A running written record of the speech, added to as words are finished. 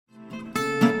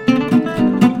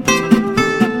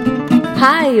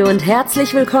Hi und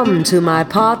herzlich willkommen to my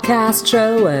podcast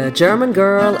show, A German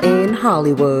Girl in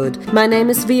Hollywood. My name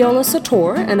is Viola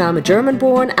Sator, and I'm a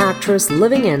German-born actress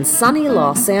living in sunny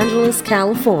Los Angeles,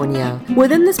 California.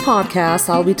 Within this podcast,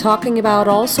 I'll be talking about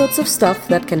all sorts of stuff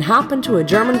that can happen to a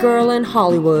German girl in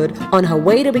Hollywood on her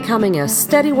way to becoming a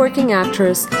steady working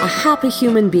actress, a happy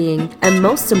human being, and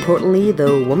most importantly,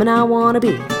 the woman I want to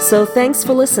be. So thanks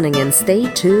for listening and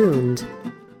stay tuned.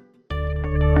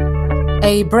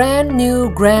 A brand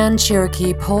new Grand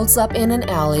Cherokee pulls up in an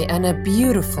alley and a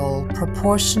beautiful,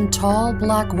 proportioned, tall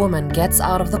black woman gets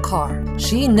out of the car.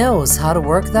 She knows how to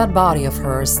work that body of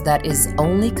hers that is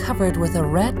only covered with a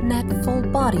red net full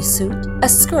bodysuit, a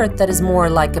skirt that is more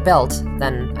like a belt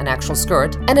than an actual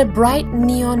skirt, and a bright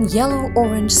neon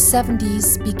yellow-orange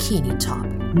 70s bikini top.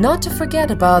 Not to forget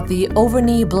about the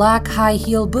over-knee black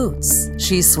high-heel boots.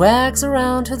 She swags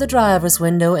around to the driver's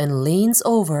window and leans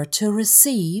over to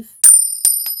receive...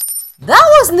 That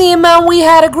wasn't the amount we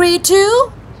had agreed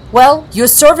to! Well, your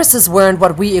services weren't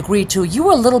what we agreed to. You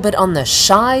were a little bit on the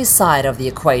shy side of the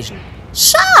equation.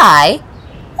 Shy?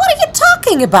 What are you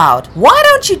talking about? Why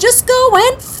don't you just go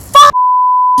and f***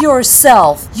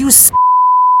 yourself, you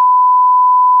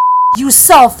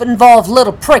self-involved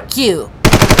little prick, you.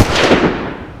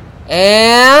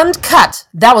 And cut.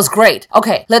 That was great.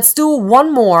 Okay, let's do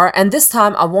one more, and this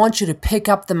time I want you to pick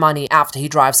up the money after he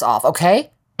drives off,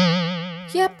 okay?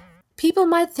 Yep. People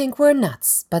might think we're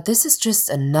nuts, but this is just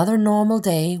another normal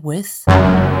day with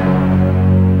APAC.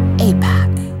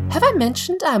 Have I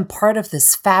mentioned I'm part of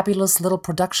this fabulous little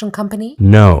production company?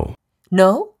 No.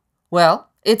 No? Well,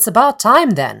 it's about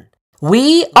time then.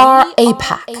 We are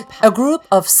APAC, a group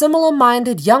of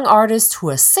similar-minded young artists who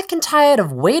are sick and tired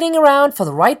of waiting around for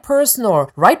the right person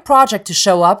or right project to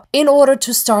show up in order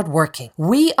to start working.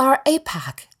 We are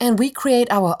APAC, and we create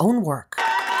our own work.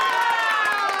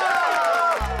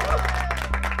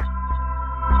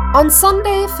 On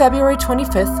Sunday, February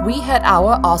 25th, we had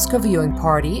our Oscar viewing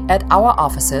party at our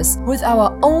offices with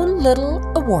our own little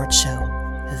award show.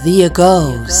 The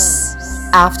Goes.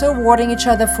 After awarding each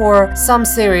other for some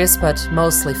serious but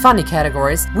mostly funny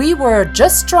categories, we were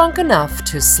just drunk enough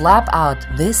to slap out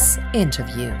this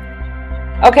interview.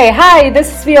 Okay, hi,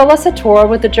 this is Viola Sator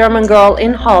with the German Girl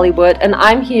in Hollywood, and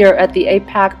I'm here at the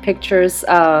APAC Pictures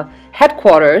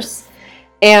headquarters.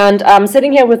 And I'm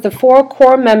sitting here with the 4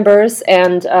 core members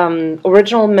and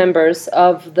original members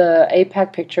of the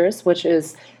APAC Pictures, which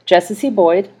is Jesse C.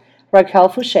 Boyd, Raquel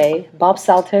Fouché, Bob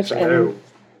Saltich, and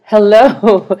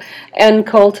and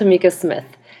Cole Tamika Smith.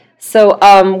 So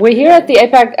we're here at the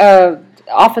APAC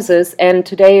offices, and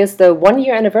today is the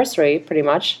 1-year anniversary, pretty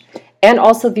much, and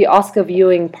also the Oscar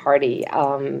viewing party,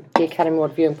 the Academy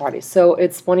Award viewing party. So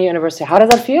it's 1-year anniversary. How does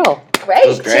that feel?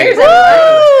 Great. Cheers,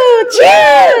 everyone.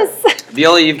 Cheers!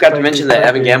 Viola, you've got to mention that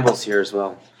Evan Gamble's here as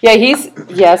well. Yeah, he's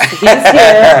here.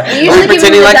 We're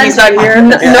pretending like he's not here.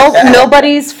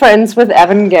 Nobody's friends with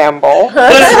Evan Gamble.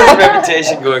 What is his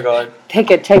reputation going on?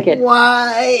 Take it.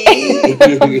 Why?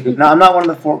 No, I'm not one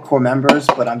of the 4 core members,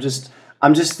 but I'm just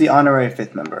the honorary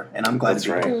 5th member, and I'm glad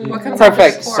to be here.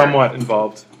 Perfect. Somewhat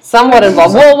involved.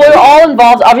 Well, we're all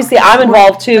involved. Obviously, I'm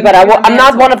involved too, but I'm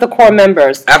not one of the core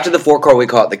members. After the 4 core, we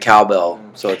call it the cowbell.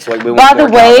 So it's like we. By the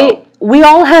way, we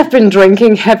all have been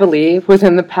drinking heavily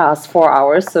within the past 4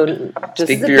 hours. So just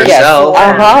speak for yourself.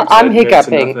 I'm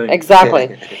hiccuping.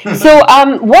 Exactly. So,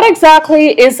 what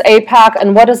exactly is APAC,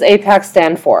 and what does APAC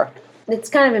stand for? It's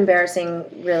kind of embarrassing,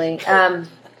 really.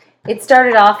 It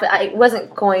started off, it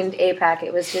wasn't coined APAC,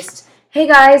 it was just, hey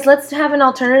guys, let's have an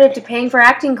alternative to paying for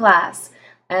acting class.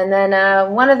 And then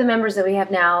one of the members that we have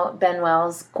now, Ben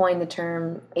Wells, coined the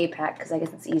term APAC, because I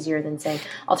guess it's easier than saying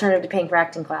alternative to paying for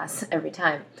acting class every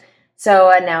time.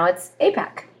 So now it's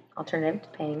APAC, alternative to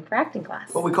paying for acting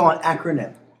class. What we call an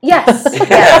acronym. Yes,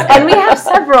 and we have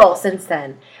several since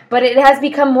then. But it has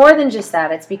become more than just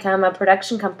that. It's become a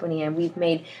production company, and we've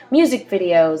made music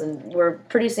videos, and we're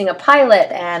producing a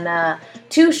pilot and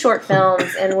 2 short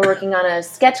films, and we're working on a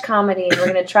sketch comedy, and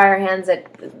we're going to try our hands at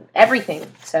everything.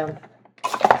 So,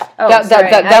 that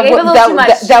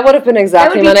would have been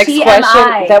exactly my next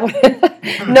TMI.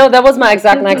 question. That was my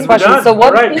exact next question. So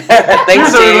what? Right. Thanks,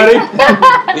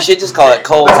 Steve. We should just call it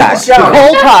Cold Talk.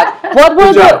 Cold Talk. What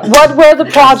were the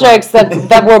projects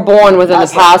that were born within the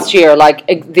past year? Like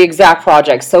the exact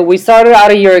projects. So we started out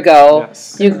a year ago.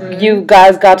 Yes. You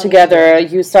guys got together.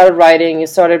 You started writing. You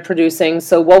started producing.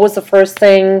 So what was the first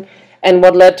thing, and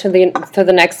what led to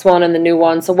the next one and the new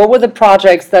one? So what were the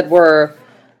projects that were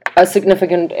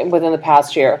significant within the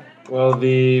past year? Well,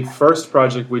 the first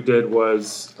project we did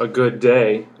was A Good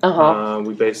Day.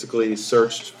 We basically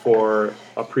searched for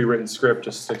a pre-written script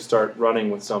just to start running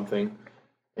with something.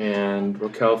 and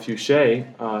Raquel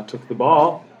Fouché took the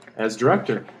ball as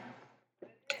director.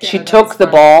 She took the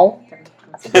ball.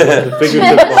 The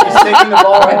figurative ball. She's taking the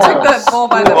ball. I took the bull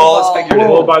by the Ball is ball. The figurative.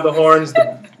 bull by the horns,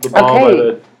 the ball by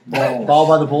the Ball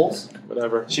by the bulls.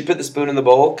 whatever. She put the spoon in the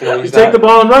bowl. Can I You use take that? the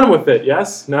ball and run with it.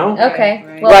 Yes? No? Okay.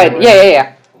 Right. Well, Right.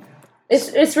 Yeah.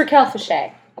 It's Raquel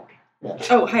Fouché.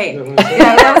 Oh, hey.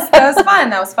 Yeah, that was fun.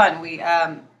 That was fun. We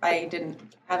I didn't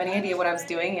have any idea what I was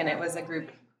doing, and it was a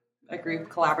group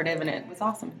collaborative, and it was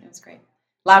awesome. It was great.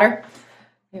 Louder.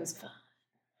 It was fun.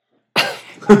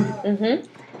 Mm-hmm.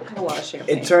 Had a lot of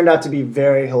champagne. It turned out to be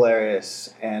very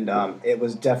hilarious, and it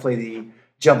was definitely the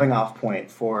jumping off point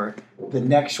for the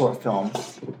next short film,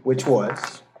 which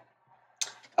was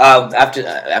After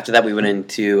that, we went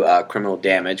into Criminal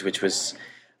Damage, which was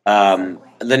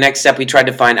the next step. We tried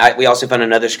to find. We also found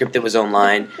another script that was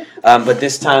online, but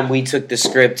this time we took the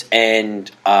script and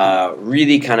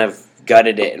really kind of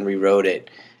gutted it and rewrote it,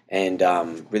 and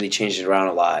really changed it around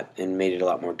a lot and made it a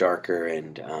lot more darker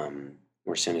and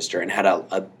more sinister, and had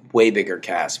a way bigger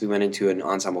cast. We went into an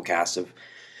ensemble cast of,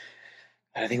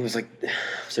 I think it was was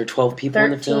there 12 people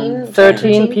in the film?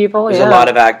 13 people. There's Yeah. a lot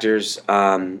of actors,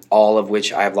 all of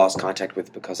which I have lost contact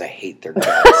with because I hate their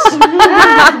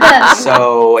guts.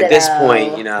 So at this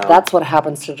point, That's what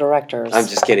happens to directors. I'm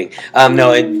just kidding.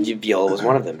 No, Viola was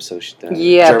one of them. So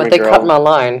Yeah, German but they girl. cut my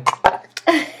line.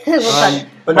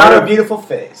 but not a beautiful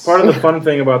face. Part of the fun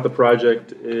thing about the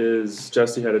project is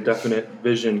Jesse had a definite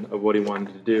vision of what he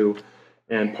wanted to do,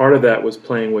 and part of that was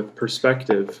playing with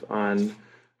perspective on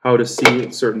how to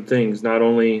see certain things. Not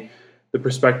only the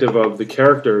perspective of the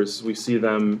characters, we see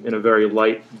them in a very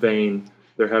light vein.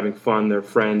 They're having fun, they're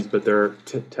friends, but they're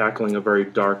tackling a very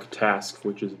dark task,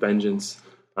 which is vengeance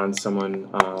on someone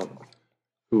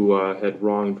who had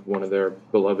wronged one of their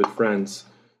beloved friends.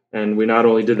 And we not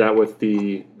only did that with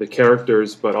the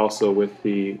characters, but also with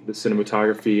the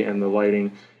cinematography and the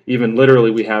lighting. Even literally,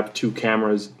 we have two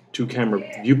camera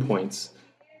viewpoints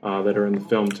that are in the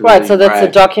film. Right, so that's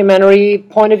a documentary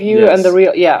point of view Yes. and the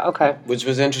real. Yeah, okay. Which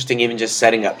was interesting, even just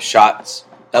setting up shots.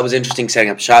 That was interesting setting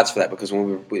up shots for that, because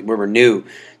when we were new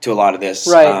to a lot of this.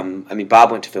 Right. I mean,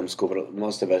 Bob went to film school, but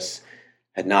most of us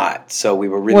had not. So we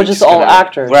were really We're just all kinda-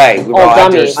 actors. Right. We were All all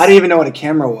dummies. actors. I didn't even know what a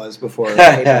camera was before.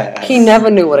 He never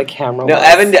knew what a camera No, was.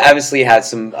 Evan obviously had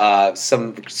some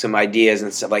ideas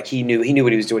and stuff. Like he knew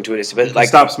what he was doing to it. But like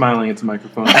Stop smiling into the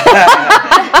microphone.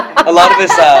 a lot of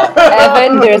us,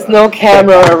 Evan, there's no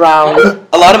camera around.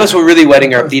 a lot of us were really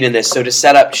wetting our feet in this. So to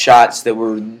set up shots that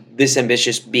were this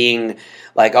ambitious, being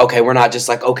like, okay, we're not just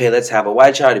like, okay, let's have a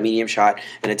wide shot, a medium shot,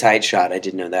 and a tight shot. I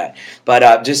didn't know that.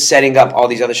 But just setting up all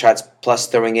these other shots, plus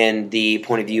throwing in the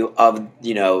point of view of,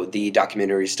 the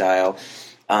documentary style,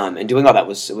 and doing all that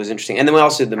was interesting. And then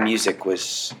also the music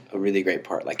was a really great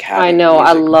part. Like having I know,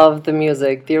 I music. love the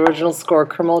music. The original score,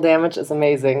 Criminal Damage, is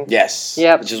amazing. Yes.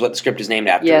 Yep. Which is what the script is named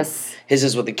after. Yes. His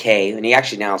is with a K, and he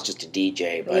actually now is just a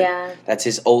DJ. But Yeah. that's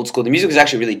his old school. The music was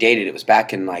actually really dated. It was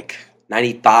back in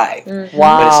 95.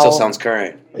 Wow. But it still sounds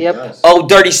current. Yep. Yes. Oh,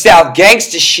 Dirty South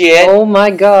gangsta shit. Oh my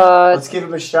God. Let's give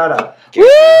him a shout out.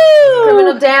 Woo!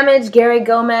 Criminal Damage, Gary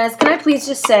Gomez. Can I please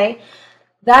just say,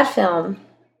 that film,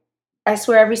 I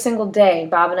swear every single day,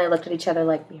 Bob and I looked at each other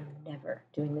like, we are never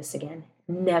doing this again.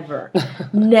 Never.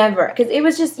 Never. Because it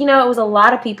was just, it was a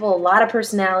lot of people, a lot of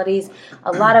personalities,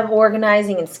 a lot of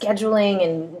organizing and scheduling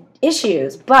and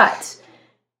issues. But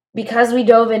because we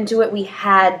dove into it, we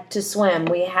had to swim.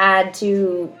 We had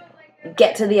to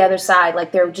get to the other side.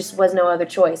 Like, there just was no other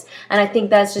choice. And I think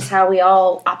that's just how we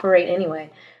all operate anyway.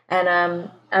 And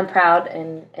I'm proud.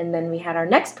 And then we had our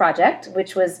next project,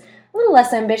 which was a little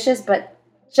less ambitious, but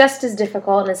just as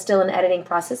difficult, and is still an editing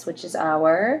process, which is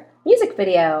our music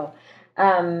video.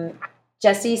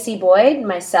 Jesse C. Boyd,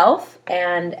 myself,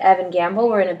 and Evan Gamble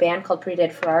were in a band called Pretty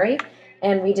Dead Ferrari,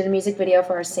 and we did a music video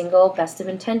for our single, Best of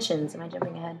Intentions. Am I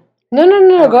jumping ahead?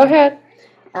 No, go ahead.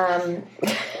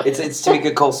 It's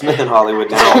Tamika Cole Smith in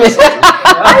Hollywood now.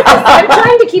 I'm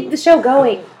trying to keep the show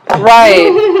going. Right.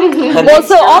 Well,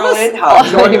 so all Girl this, in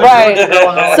Hollywood.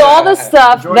 right. So all the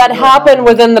stuff that happened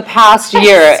within the past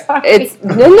year, it's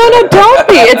no, don't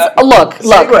be. It's look.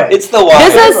 Segue. It's the water.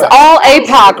 This is all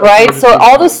APAC, right? So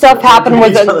all this stuff happened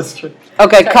within.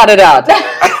 Okay, cut it out.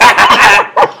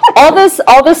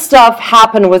 All this stuff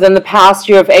happened within the past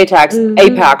year of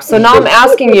APAC. So now I'm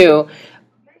asking you.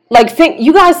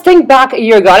 You guys think back a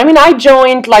year ago. I mean, I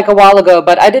joined a while ago,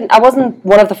 but I wasn't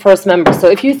one of the first members. So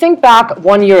if you think back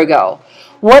 1 year ago,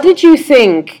 what did you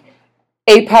think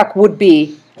APAC would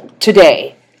be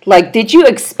today? Like, did you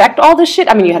expect all this shit?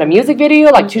 I mean, you had a music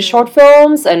video, like 2 short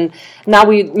films, and now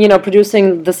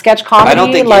producing the sketch comedy. I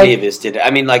don't think like, any of us did it. I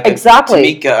mean, like, exactly.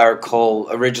 Tamika or Cole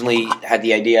originally had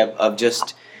the idea of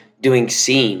just doing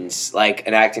scenes, like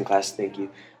an acting class. Thank you.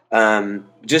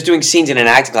 Just doing scenes in an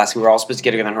acting class. We were all supposed to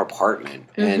get together in her apartment,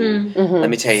 and let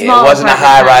me tell you, Small it wasn't a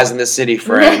apartment. high rise in the city,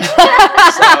 friend.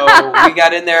 So we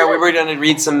got in there. We were going to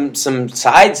read some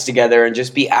sides together and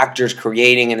just be actors,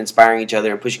 creating and inspiring each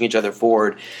other and pushing each other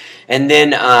forward. And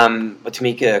then,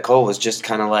 Tamika Cole was just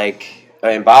kind of like,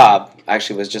 and Bob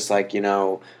actually was just like, we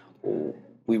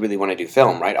really want to do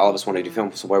film, right? All of us want to do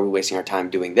film. So why are we wasting our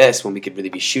time doing this when we could really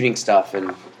be shooting stuff?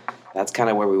 And that's kind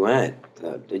of where we went.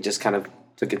 It just kind of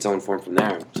took its own form from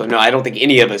there. So no, I don't think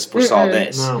any of us foresaw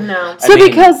this. No. So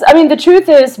because the truth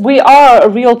is, we are a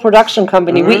real production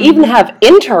company. We even have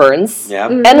interns,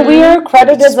 and we are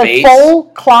credited as a full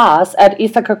class at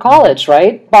Ithaca College,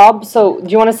 right, Bob? So do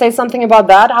you want to say something about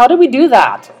that? How did we do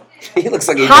that? He looks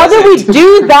like he How did we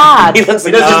do that? He looks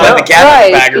like he just let the cat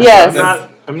in the bag or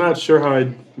something. I'm not sure how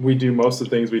we do most of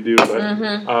the things we do,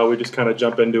 but we just kind of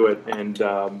jump into it and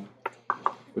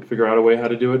we figure out a way how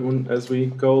to do it as we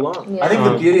go along. I think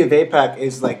the beauty of APAC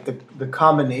is like the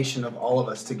combination of all of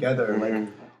us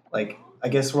together. Like I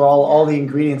guess we're all the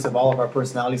ingredients of all of our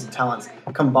personalities and talents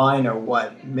combined are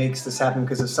what makes this happen.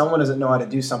 Because if someone doesn't know how to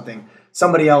do something,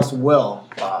 somebody else will,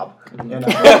 Bob. And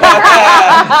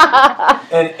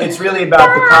it's really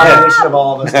about the combination of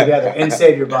all of us together. And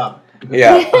Savior Bob.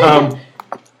 Yeah.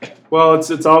 Well,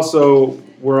 it's also,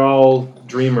 we're all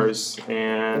dreamers,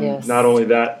 and not only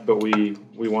that, but we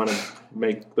want to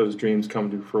make those dreams come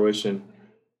to fruition,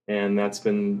 and that's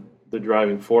been the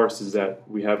driving force, is that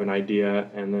we have an idea,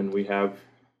 and then we have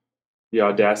the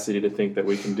audacity to think that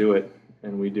we can do it,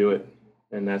 and we do it,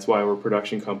 and that's why we're a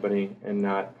production company and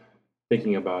not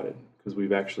thinking about it, because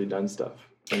we've actually done stuff,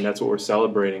 and that's what we're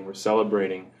celebrating. We're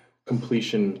celebrating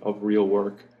completion of real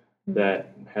work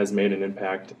that has made an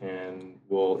impact and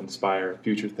will inspire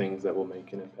future things that will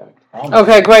make an impact.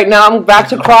 Okay, great. Now I'm back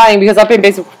to crying because I've been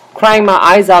basically crying my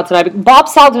eyes out tonight. Bob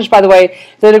Saltish, by the way,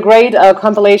 did a great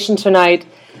compilation tonight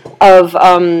of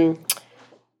an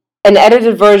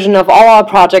edited version of all our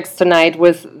projects tonight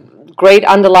with great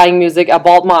underlying music. I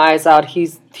bawled my eyes out.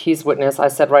 He's witness. I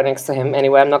sat right next to him.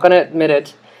 Anyway, I'm not going to admit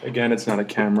it. Again, it's not a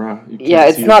camera.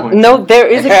 It's not. No, there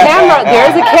is a camera.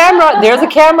 There's a camera. There's a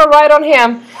camera right on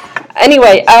him.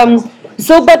 Anyway,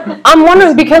 but I'm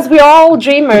wondering, because we're all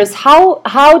dreamers,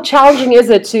 how challenging is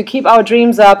it to keep our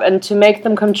dreams up and to make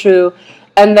them come true?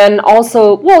 And then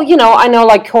also, I know,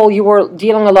 like Cole, you were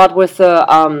dealing a lot with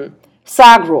the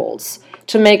SAG rules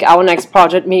to make our next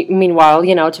project. Meanwhile,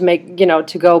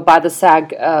 to go by the SAG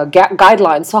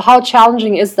guidelines. So how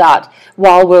challenging is that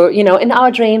while we're, in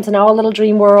our dreams, in our little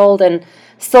dream world, and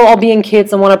still all being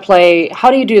kids and want to play?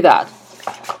 How do you do that?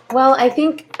 Well, I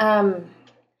think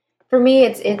for me,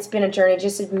 it's been a journey,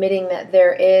 just admitting that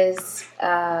there is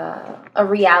a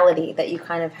reality that you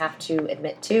kind of have to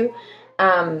admit to.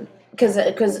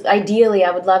 Because ideally,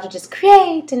 I would love to just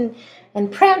create and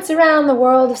prance around the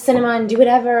world of cinema and do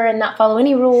whatever and not follow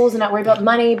any rules and not worry about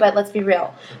money. But let's be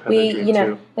real, for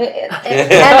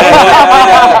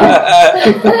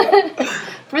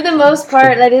the most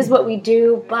part, that is what we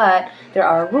do. But there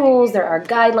are rules, there are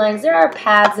guidelines, there are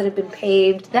paths that have been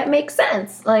paved that make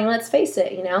sense. Like, let's face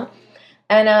it,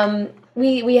 And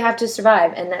we have to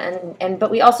survive, but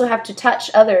we also have to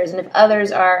touch others, and if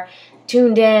others are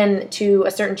tuned in to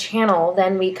a certain channel,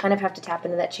 then we kind of have to tap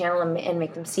into that channel and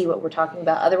make them see what we're talking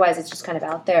about. Otherwise, it's just kind of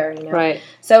out there, Right.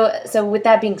 So with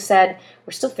that being said,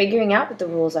 we're still figuring out what the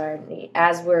rules are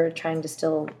as we're trying to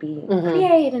still be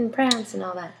create and prance and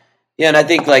all that. Yeah, and I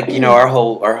think our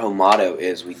whole motto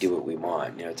is we do what we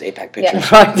want. It's APAC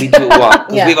Pictures. Yeah. We do what we want,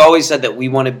 because we've always said that we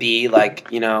want to be like,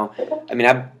 I mean,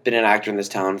 I've been an actor in this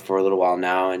town for a little while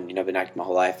now, and I've been acting my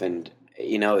whole life, and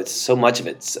it's so much of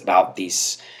it's about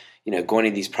these, going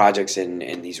to these projects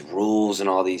and these rules and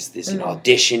all this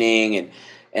auditioning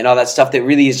and all that stuff that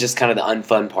really is just kind of the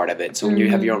unfun part of it. So when you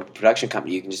have your own production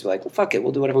company, you can just be like, well, fuck it,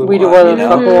 we'll do whatever we want. We do whatever the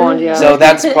fuck we want, yeah. So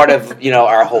that's part of,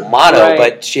 our whole motto, Right.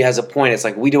 But she has a point. It's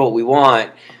like, we do what we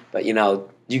want, but,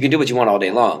 you can do what you want all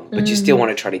day long, but you still want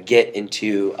to try to get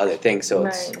into other things. So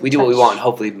we do what we want and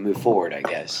hopefully move forward, I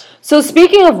guess. So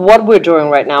speaking of what we're doing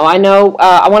right now, I know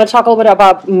I want to talk a little bit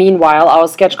about Meanwhile, our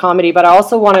sketch comedy, but I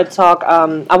also want to talk,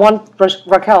 I want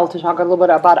Raquel to talk a little bit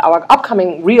about our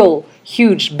upcoming real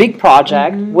huge big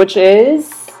project, which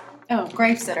is... Oh,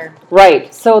 Gravesitter.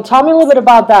 Right. So tell me a little bit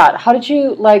about that. How did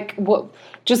you,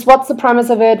 what's the premise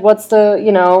of it? What's the,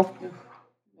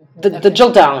 the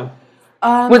jilt down?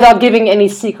 Without giving any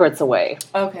secrets away.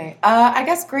 Okay. I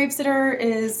guess Gravesitter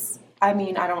is I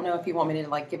mean, I don't know if you want me to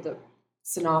like give the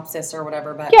synopsis or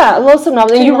whatever, but Yeah, a little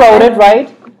synopsis. You wrote it, right?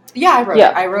 yeah, I wrote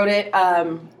Yeah. it. I wrote it,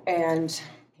 and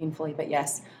painfully, but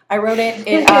yes, I wrote it.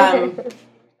 It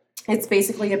it's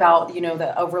basically about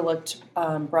the overlooked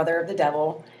brother of the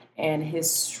devil and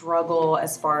his struggle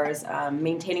as far as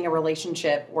maintaining a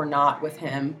relationship or not with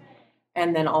him,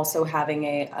 and then also having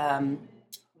a,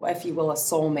 if you will, a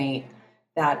soulmate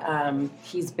that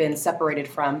he's been separated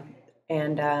from,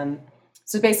 and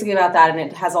so basically about that, and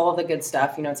it has all of the good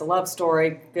stuff. It's a love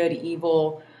story, good,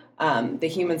 evil. The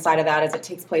human side of that is it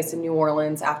takes place in New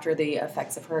Orleans after the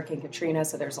effects of Hurricane Katrina,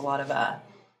 so there's a lot of,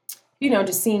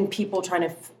 just seeing people trying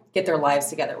to get their lives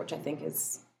together, which I think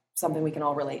is something we can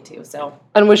all relate to. So.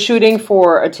 And we're shooting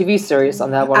for a TV series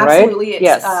on that one, right? Absolutely. It's,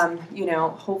 yes.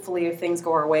 Hopefully if things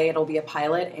go our way, it'll be a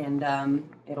pilot, and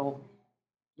it'll,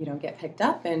 get picked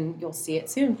up, and you'll see it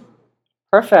soon.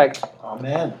 Perfect. Oh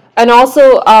man. And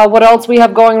also, what else we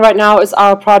have going right now is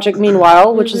our project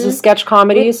Meanwhile, which is a sketch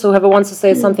comedy. So whoever wants to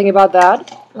say something about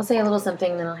that? I'll say a little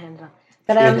something, then I'll hand it off.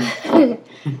 But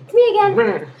me again.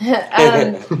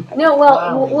 No,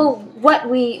 well,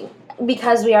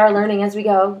 because we are learning as we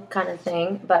go, kind of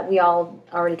thing. But we all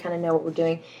already kind of know what we're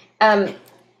doing.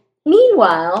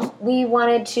 Meanwhile, we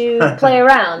wanted to play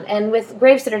around, and with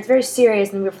Gravesitter, it's very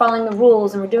serious, and we're following the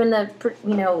rules, and we're doing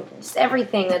just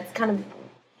everything that's kind of.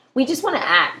 We just want to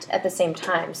act at the same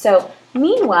time. So,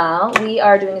 meanwhile, we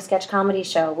are doing a sketch comedy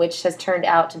show, which has turned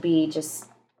out to be just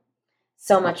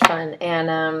so much fun.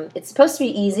 And it's supposed to be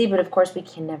easy, but of course, we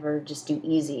can never just do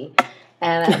easy.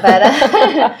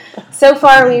 But so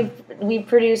far,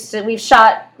 we've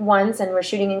shot once, and we're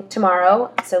shooting tomorrow.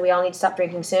 So we all need to stop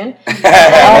drinking soon.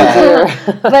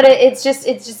 But it's just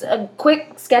a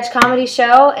quick sketch comedy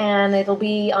show, and it'll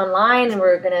be online, and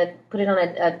we're gonna put it on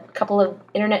a couple of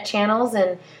internet channels,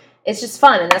 and it's just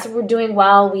fun, and that's what we're doing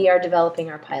while we are developing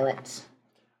our pilot.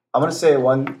 I'm gonna say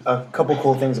a couple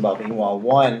cool things about Meanwhile.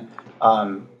 One,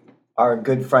 our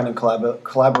good friend and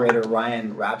collaborator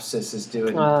Ryan Rapsis is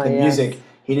doing the music.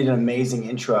 He did an amazing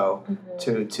intro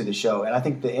to the show, and I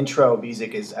think the intro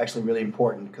music is actually really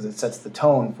important because it sets the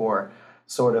tone for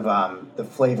sort of the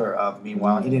flavor of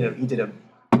Meanwhile. He did a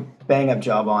bang up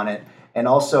job on it, and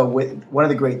also one of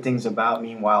the great things about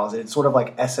Meanwhile is that it's sort of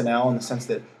like SNL in the sense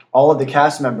that all of the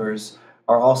cast members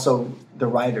are also the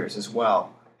writers as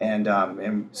well. And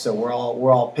so we're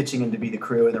all pitching in to be the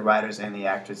crew and the writers and the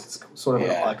actors. It's sort of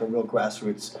like a real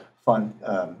grassroots, fun,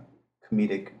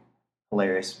 comedic,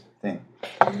 hilarious thing.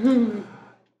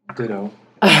 Ditto.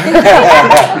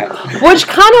 Which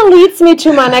kind of leads me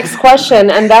to my next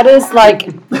question, and that is like,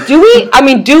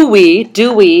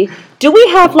 do we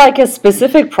have like a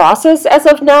specific process as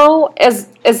of now, as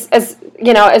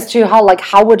to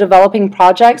how we're developing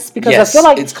projects? Because yes, I feel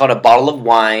like it's called a bottle of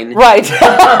wine, right?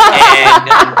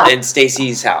 and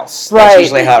Stacy's house. Right. That's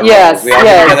usually how it rolls. We all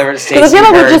get together at Stacy's. Because I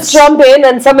feel like we just jump in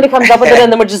and somebody comes up with it,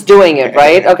 and then we're just doing it,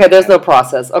 right? Okay, there's no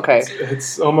process. Okay.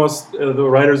 It's almost the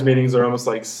writers' meetings are almost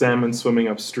like salmon swimming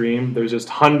upstream. There's just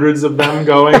hundreds of them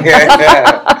going,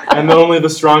 and then only the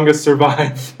strongest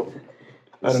survive.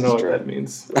 I don't know what that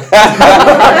means.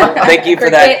 Thank you for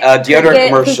that deodorant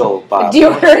commercial, Bob.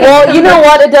 Well, you know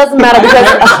what? It doesn't matter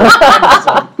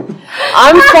because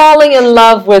I'm falling in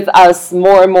love with us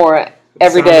more and more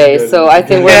every day. Good. So I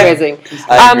think we're amazing.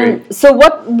 I agree. So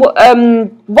what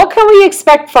can we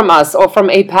expect from us or from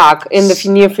APAC in the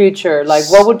near future? Like,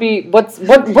 what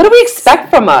do we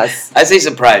expect from us? I say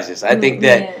surprises. I think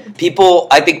that people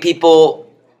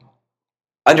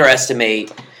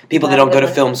underestimate people that don't go to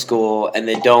film school and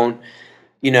they don't,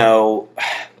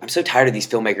 I'm so tired of these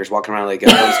filmmakers walking around like go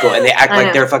to film school and they act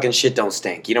like their fucking shit don't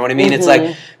stink. You know what I mean? It's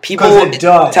like people,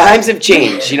 times have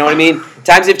changed. You know what I mean?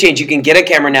 Times have changed. You can get a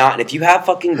camera now, and if you have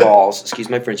fucking balls, excuse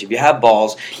my French, if you have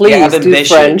balls, please you have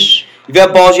ambition. Do French. If you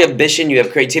have balls, you have ambition, you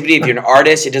have creativity. If you're an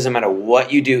artist, it doesn't matter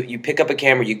what you do. You pick up a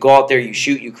camera, you go out there, you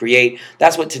shoot, you create.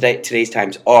 That's what today's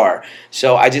times are.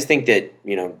 So I just think that,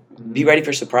 be ready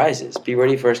for surprises. Be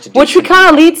ready for us to do which kind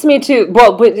of leads me to,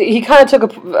 but he kind of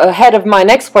took ahead of my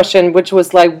next question, which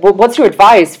was like, what's your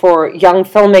advice for young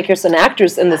filmmakers and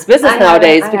actors in this business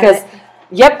nowadays?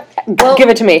 Well, give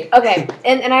it to me. Okay,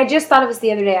 and I just thought of this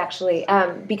the other day, actually,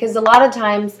 because a lot of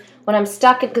times when I'm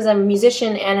stuck, because I'm a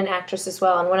musician and an actress as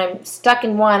well, and when I'm stuck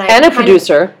in one, and a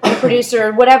producer,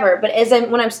 whatever. But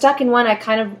when I'm stuck in one, I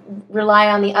kind of rely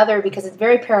on the other because it's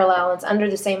very parallel. It's under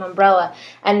the same umbrella.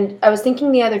 And I was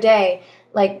thinking the other day,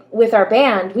 like with our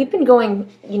band, we've been going,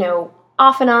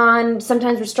 off and on.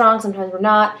 Sometimes we're strong, sometimes we're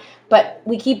not, but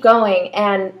we keep going.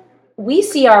 And we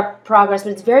see our progress,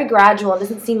 but it's very gradual. It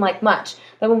doesn't seem like much.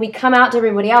 But when we come out to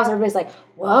everybody else, everybody's like,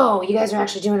 whoa, you guys are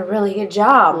actually doing a really good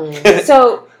job.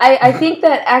 So I think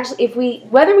that actually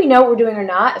whether we know what we're doing or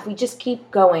not, if we just keep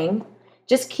going.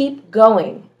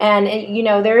 And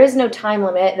there is no time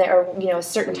limit or, a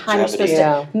certain time you're supposed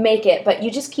to make it, but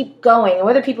you just keep going. And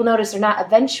whether people notice or not,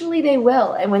 eventually they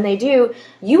will. And when they do,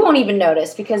 you won't even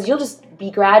notice because you'll just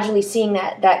be gradually seeing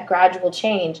that gradual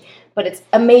change. But it's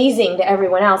amazing to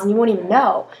everyone else, and you won't even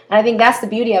know. And I think that's the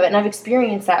beauty of it. And I've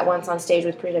experienced that once on stage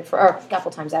with Pretty Dead Ferrari, or a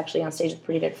couple times actually on stage with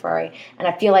Pretty Dead Ferrari. And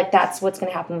I feel like that's what's going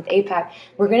to happen with APAC.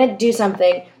 We're going to do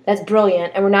something that's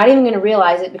brilliant, and we're not even going to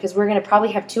realize it because we're going to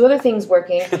probably have 2 other things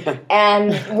working,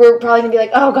 and we're probably going to be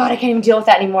like, oh, God, I can't even deal with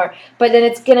that anymore. But then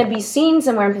it's going to be seen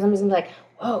somewhere, and somebody's going to be like,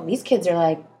 whoa, these kids are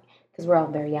like, because we're all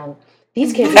very young.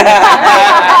 These kids are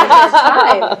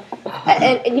time.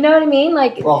 And you know what I mean?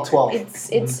 Like, we're all 12.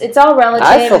 It's all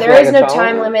relative. There is no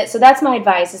time limit. So that's my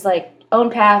advice. Is like own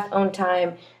path, own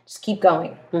time. Just keep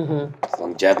going.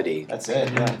 Longevity. That's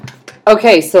it. Yeah.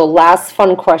 Okay, so last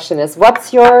fun question is,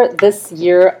 what's your this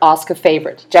year Oscar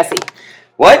favorite, Jesse?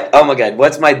 What? Oh my God!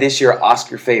 What's my this year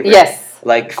Oscar favorite? Yes.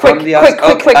 Like Quick. from the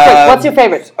Oscar. Quick. What's your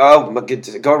favorite? Oh my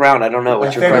goodness! Go around. I don't know.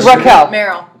 What's your favorite? question? Raquel.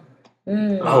 Meryl.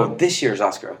 Oh, this year's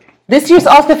Oscar. Okay. This year's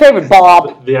Oscar favorite,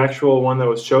 Bob. The actual one that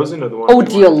was chosen, or the one? Oh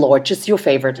dear Lord, just your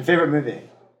favorite. Your favorite movie?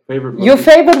 Favorite movie? Your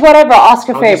favorite, whatever,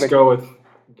 Oscar I'll favorite. just go with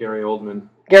Gary Oldman.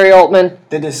 Gary Oldman.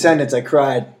 The Descendants. I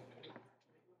cried.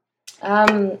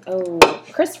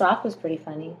 Chris Rock was pretty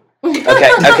funny. Okay.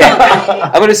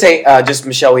 I'm going to say just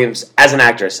Michelle Williams as an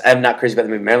actress. I'm not crazy about the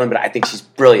movie Marilyn, but I think she's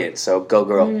brilliant. So go,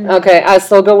 girl. Okay, I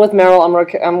still go with Meryl.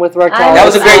 I'm with Raquel. That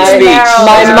was a great speech.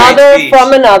 My mother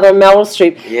from another, Meryl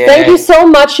Streep. Yeah. Thank you so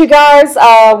much, you guys.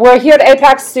 We're here at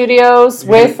APAC Studios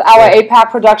with our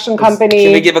APAC production company.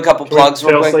 Can we give a couple plugs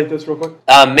real quick? This real quick?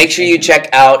 Make sure you check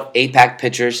out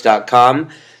apacpictures.com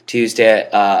to stay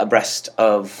abreast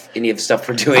of any of the stuff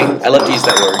we're doing. I love to use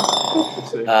that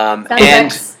word.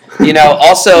 And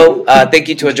also thank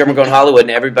you to A German Girl in Hollywood,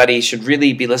 and everybody should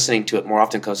really be listening to it more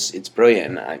often because it's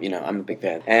brilliant. I'm a big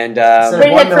fan. And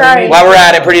Pretty Dead Ferrari. while we're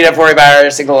at it, Pretty Dead Ferrari by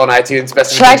our single on iTunes.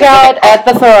 Best Check out at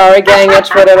the Ferrari Gang at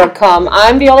twitter.com.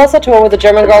 I'm Viola Sator with The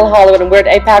German Girl in Hollywood, and we're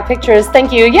at APAC Pictures.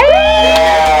 Thank you.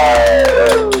 Yay!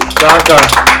 Danke.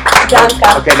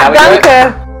 Okay, now we do it.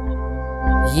 Danke.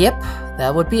 Yep,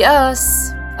 that would be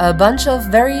us. A bunch of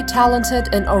very talented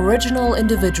and original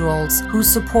individuals who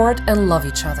support and love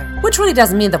each other. Which really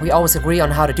doesn't mean that we always agree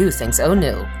on how to do things, oh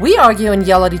no. We argue and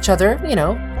yell at each other,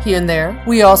 here and there.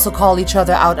 We also call each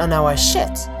other out on our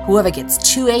shit. Whoever gets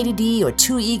too ADD or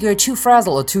too eager, too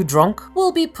frazzled, or too drunk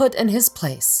will be put in his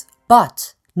place.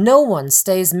 But no one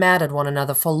stays mad at one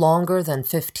another for longer than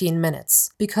 15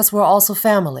 minutes, because we're also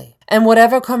family. And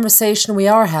whatever conversation we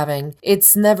are having,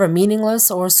 it's never meaningless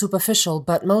or superficial,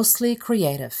 but mostly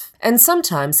creative. And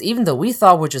sometimes, even though we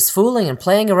thought we're just fooling and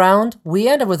playing around, we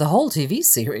end up with a whole TV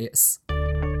series.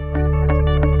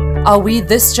 Are we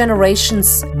this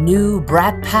generation's new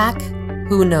Brat Pack?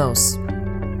 Who knows?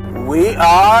 We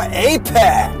are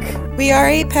APAC. We are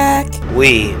APAC.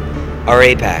 We are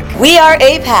APAC. We are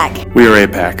APAC. We are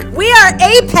APAC. We are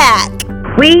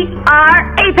APAC. We are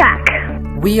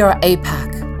APAC. We are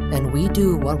APAC, and we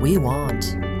do what we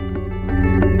want.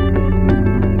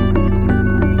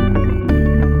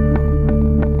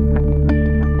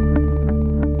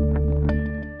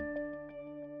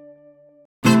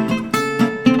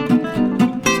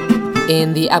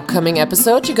 In the upcoming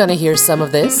episode, you're gonna hear some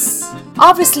of this.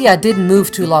 Obviously, I didn't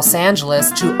move to Los Angeles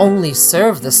to only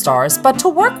serve the stars, but to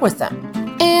work with them.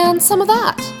 And some of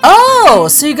that. Oh,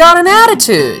 so you got an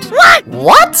attitude.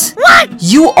 What?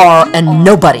 You are a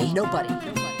nobody.